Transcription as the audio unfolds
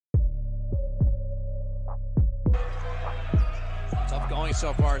Oni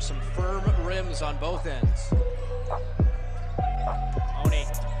so far, some firm rims on both ends. Oni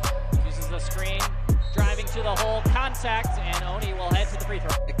uses the screen, driving to the hole, contact, and Oni will head to the free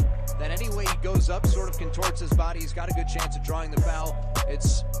throw. Then any way he goes up, sort of contorts his body, he's got a good chance of drawing the foul.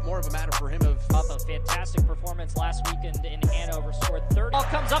 It's more of a matter for him of... Off a fantastic performance last weekend in Hanover, scored 30. Ball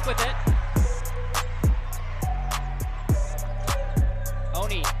comes up with it.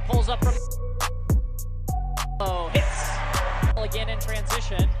 Oni pulls up from... Oh, hits. Again in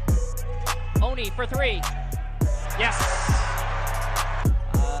transition. Oni for three. Yes.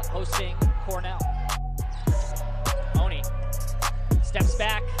 Hosting Cornell. Oni steps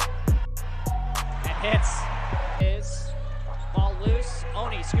back and hits. Is ball loose.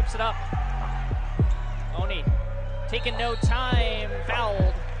 Oni scoops it up. Oni taking no time.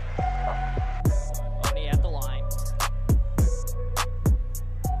 Fouled. Oni at the line.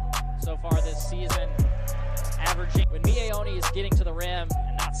 So far this season, averaging, when Miye Oni is getting to the rim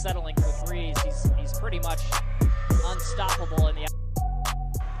and not settling for threes, he's pretty much unstoppable in the...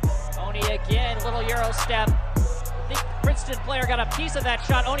 Oni again, little Euro step. I think Princeton player got a piece of that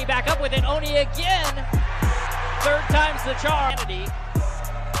shot. Oni back up with it. Oni again. Third time's the charm.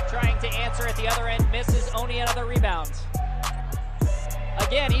 Trying to answer at the other end, misses. Oni another rebound.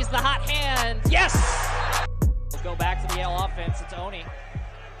 Again, he's the hot hand. Yes! We'll go back to the Yale offense. It's Oni.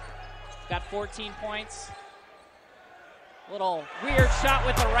 Got 14 points. Little weird shot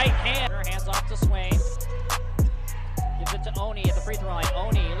with the right hand. Hands off to Swain. Gives it to Oni at the free throw line.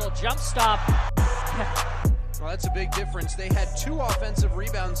 Oni, a little jump stop. Well, that's a big difference. They had 2 offensive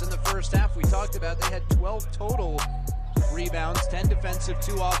rebounds in the first half. We talked about they had 12 total rebounds, 10 defensive,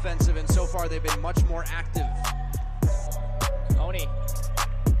 2 offensive, and so far they've been much more active. Oni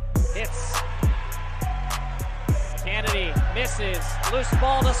hits. Kennedy misses. Loose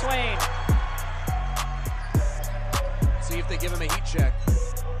ball to Swain. See if they give him a heat check.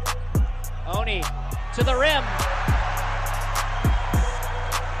 Oni to the rim.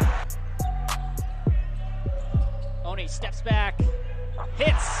 Oni steps back,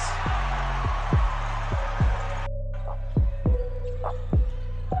 hits.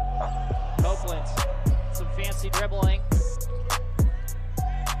 Copeland, some fancy dribbling.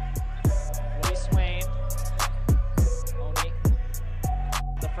 Woody Swain. Oni,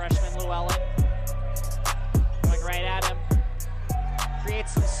 the freshman Llewellyn, going right at him.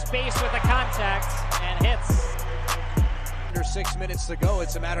 Creates some space with the contact and hits. Under 6 minutes to go,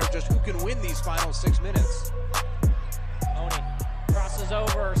 it's a matter of just who can win these final 6 minutes. Crosses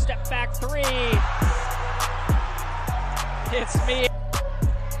over, step back three. It's me.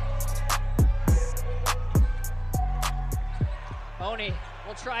 Oni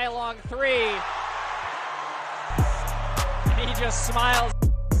will try a long three. And he just smiles.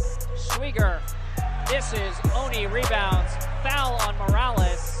 Schwieger misses. Oni rebounds. Foul on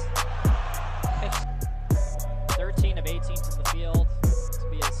Morales. 13 of 18 from the field. This will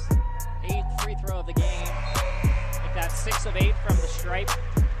be his 8th free throw of the game. That's 6 of 8 from the stripe.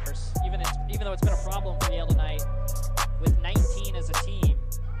 Even though it's been a problem for Yale tonight,